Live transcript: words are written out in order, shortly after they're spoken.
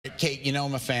Kate, you know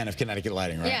I'm a fan of Connecticut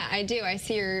Lighting, right? Yeah, I do. I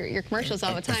see your commercials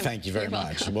all the time. Thank you very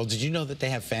much. Well, did you know that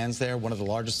they have fans there, one of the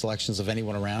largest selections of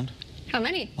anyone around? How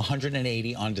many?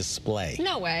 180 on display.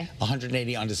 No way.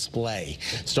 180 on display,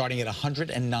 starting at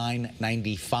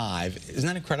 $109.95. Isn't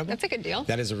that incredible? That's a good deal.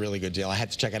 That is a really good deal. I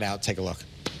had to check it out. Take a look.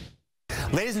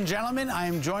 Ladies and gentlemen, I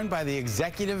am joined by the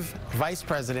Executive Vice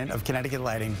President of Connecticut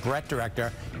Lighting, Brett Director.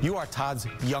 You are Todd's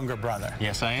younger brother.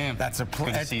 Yes, I am. It's a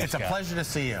pleasure to see you. It's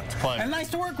a pleasure. And nice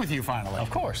to work with you finally. Of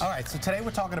course. All right, so today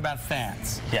we're talking about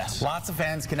fans. Yes. Lots of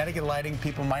fans. Connecticut Lighting,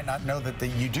 people might not know that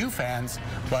you do fans,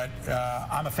 but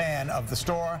I'm a fan of the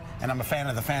store, and I'm a fan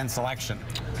of the fan selection.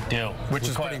 Which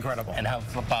is pretty incredible. And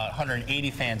have about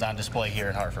 180 fans on display here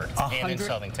in Hartford. And in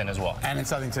Southington as well. And in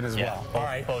Southington as well. All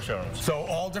right. Both showrooms. So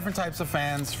all different types of fans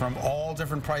from all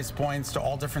different price points to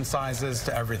all different sizes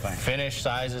to everything. Finished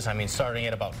sizes, I mean, starting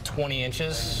at about 20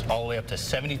 inches all the way up to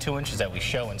 72 inches that we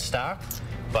show in stock,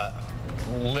 but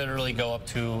literally go up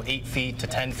to 8 feet to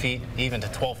 10 feet, even to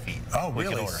 12 feet. Oh,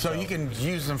 really? So you can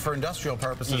use them for industrial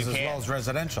purposes as well as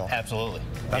residential. Absolutely.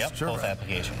 That's true. Both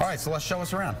applications. All right, so let's show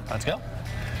us around. Let's go.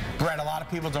 Brett, a lot of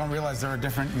people don't realize there are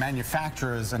different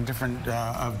manufacturers and different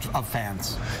of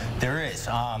fans. There is.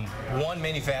 One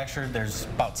manufacturer, there's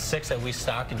about 6 that we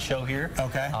stock and show here.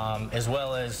 Okay. As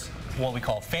well as what we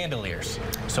call fandeliers.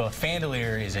 So a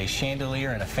fandelier is a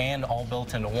chandelier and a fan all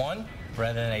built into one,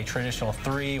 rather than a traditional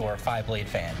 3 or 5 blade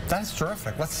fan. That's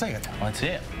terrific. Let's see it. Let's see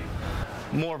it.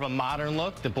 More of a modern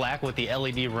look, the black with the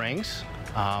LED rings.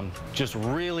 Just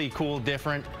really cool,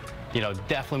 different. You know,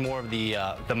 definitely more of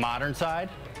the modern side.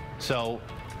 So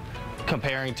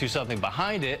comparing to something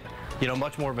behind it, you know,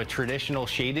 much more of a traditional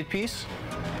shaded piece,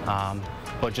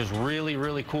 but just really,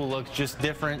 really cool look, just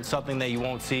different, something that you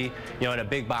won't see, you know, in a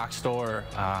big box store.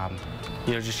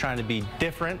 You know, just trying to be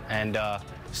different and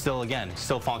still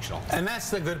functional. And that's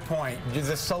the good point.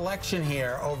 The selection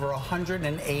here, over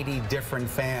 180 different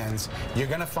fans, you're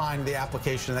going to find the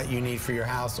application that you need for your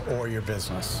house or your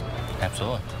business.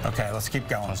 Absolutely. Okay, let's keep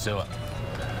going. Let's do it.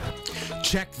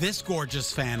 Check this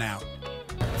gorgeous fan out.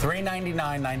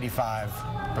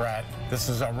 $399.95, Brett. This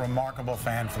is a remarkable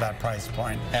fan for that price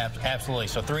point. Absolutely.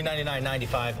 So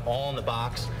 $399.95, all in the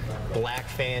box. Black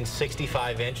fan,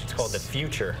 65-inch. It's called the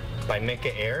Future by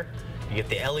Minka Air. You get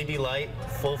the LED light,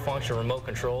 full function remote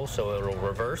control, so it'll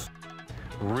reverse.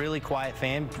 Really quiet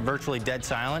fan, virtually dead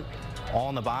silent. All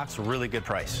in the box, really good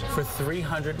price. For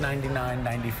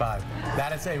 $399.95.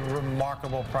 That is a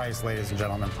remarkable price, ladies and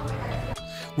gentlemen.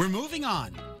 We're moving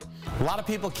on. A lot of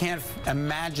people can't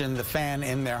imagine the fan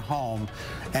in their home,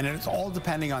 and it's all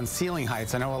depending on ceiling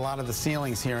heights. I know a lot of the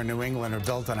ceilings here in New England are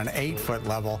built on an 8-foot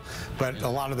level, but a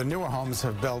lot of the newer homes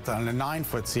have built on a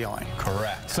 9-foot ceiling.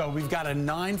 Correct. So we've got a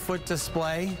 9-foot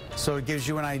display, so it gives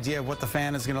you an idea of what the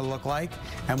fan is going to look like,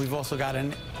 and we've also got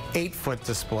an 8-foot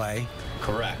display.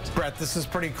 Correct. Brett, this is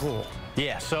pretty cool.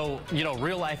 Yeah, so, you know,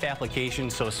 real life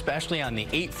applications, so especially on the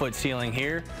 8-foot ceiling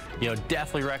here, you know,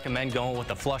 definitely recommend going with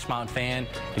a flush mount fan.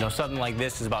 You know, something like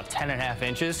this is about 10.5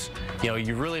 inches. You know,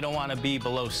 you really don't want to be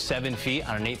below 7 feet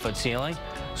on an 8-foot ceiling.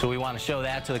 So we want to show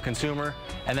that to the consumer.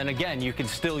 And then again, you can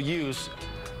still use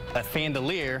a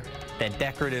fandelier, that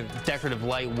decorative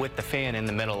light with the fan in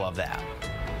the middle of that.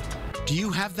 Do you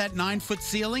have that 9-foot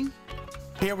ceiling?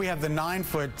 Here we have the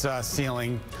 9-foot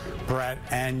ceiling, Brett,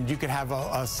 and you could have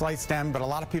a slight stem, but a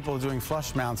lot of people are doing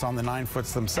flush mounts on the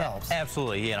 9-foots themselves.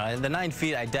 Absolutely, you know, the 9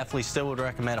 feet, I definitely still would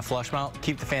recommend a flush mount.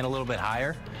 Keep the fan a little bit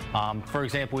higher. For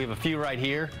example, we have a few right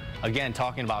here. Again,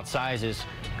 talking about sizes,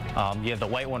 you have the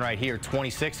white one right here,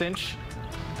 26-inch.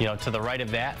 You know, to the right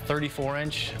of that,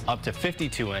 34-inch, up to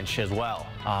 52-inch as well.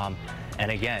 And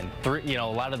again, you know,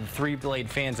 a lot of the 3-blade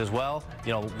fans as well,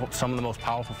 you know, some of the most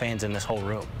powerful fans in this whole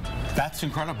room. That's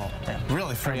incredible. Yeah.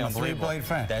 Really, from a 3-blade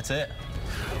fan. That's it.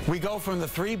 We go from the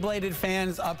 3-bladed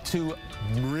fans up to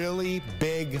really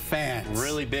big fans.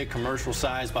 Really big commercial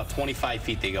size, about 25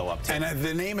 feet they go up to. And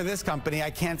the name of this company, I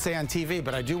can't say on TV,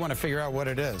 but I do want to figure out what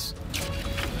it is.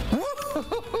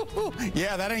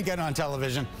 Yeah, that ain't getting on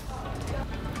television.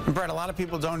 Brett, a lot of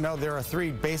people don't know there are 3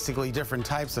 basically different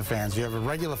types of fans. You have a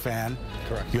regular fan,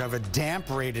 correct. You have a damp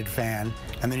rated fan,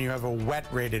 and then you have a wet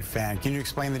rated fan. Can you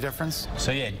explain the difference?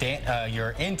 So yeah,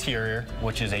 your interior,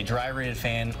 which is a dry rated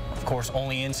fan, of course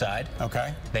only inside.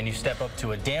 Okay. Then you step up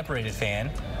to a damp rated fan,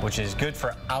 which is good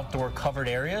for outdoor covered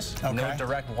areas, okay. No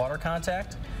direct water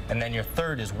contact. And then your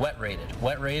third is wet rated.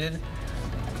 Wet rated,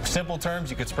 simple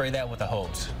terms, you could spray that with a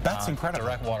hose. That's incredible.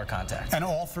 Direct water contact. And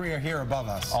all 3 are here above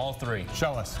us. All 3.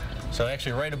 Show us. So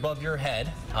actually right above your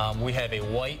head, we have a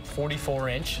white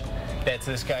 44-inch. That's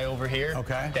this guy over here.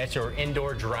 Okay. That's your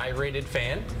indoor dry rated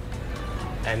fan.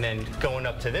 And then going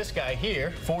up to this guy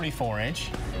here, 44-inch,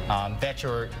 That's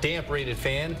your damp rated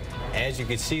fan. As you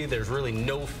can see, there's really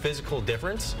no physical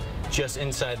difference, just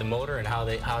inside the motor and how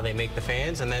they make the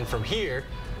fans. And then from here,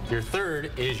 your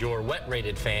third is your wet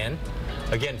rated fan.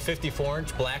 Again,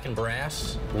 54-inch black and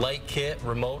brass, light kit,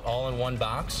 remote, all in one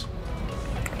box.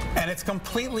 And it's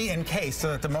completely encased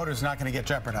so that the motor's not going to get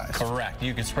jeopardized. Correct.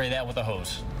 You can spray that with a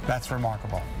hose. That's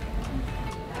remarkable.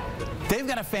 They've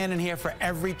got a fan in here for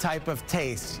every type of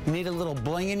taste. You need a little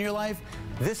bling in your life?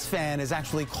 This fan is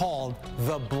actually called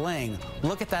the Bling.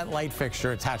 Look at that light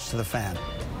fixture attached to the fan.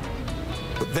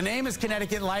 The name is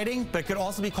Connecticut Lighting, but it could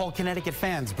also be called Connecticut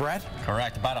Fans. Brett?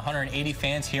 Correct. About 180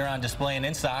 fans here on display and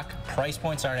in stock. Price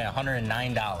point starting at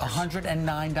 $109.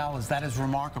 $109. That is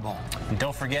remarkable. And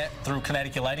don't forget, through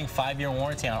Connecticut Lighting, 5-year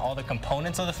warranty on all the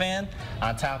components of the fan.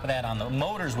 On top of that, on the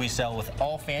motors we sell with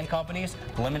all fan companies,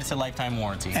 limited lifetime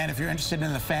warranty. And if you're interested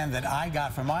in the fan that I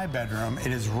got for my bedroom,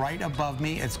 it is right above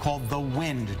me. It's called the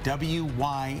Wind,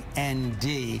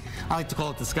 W-Y-N-D. I like to call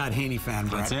it the Scott Haney fan,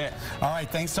 Brett. That's it. All right,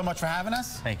 thanks so much for having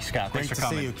us. Thank you, Scott. Great Thanks to for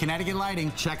coming. see you. Connecticut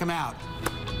Lighting, check them out.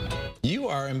 You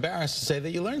are embarrassed to say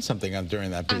that you learned something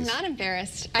during that piece. I'm not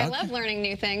embarrassed. I love learning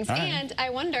new things. All right. And I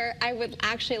wonder, I would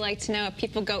actually like to know if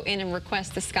people go in and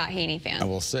request the Scott Haney fan. I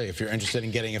will say, if you're interested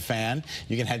in getting a fan,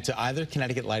 you can head to either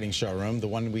Connecticut Lighting showroom. The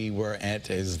one we were at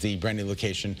is the brand new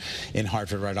location in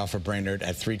Hartford, right off of Brainerd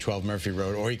at 312 Murphy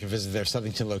Road, or you can visit their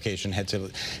Southington location. Head to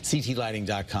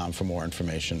ctlighting.com for more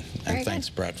information. And thanks,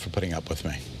 Brett, for putting up with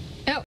me.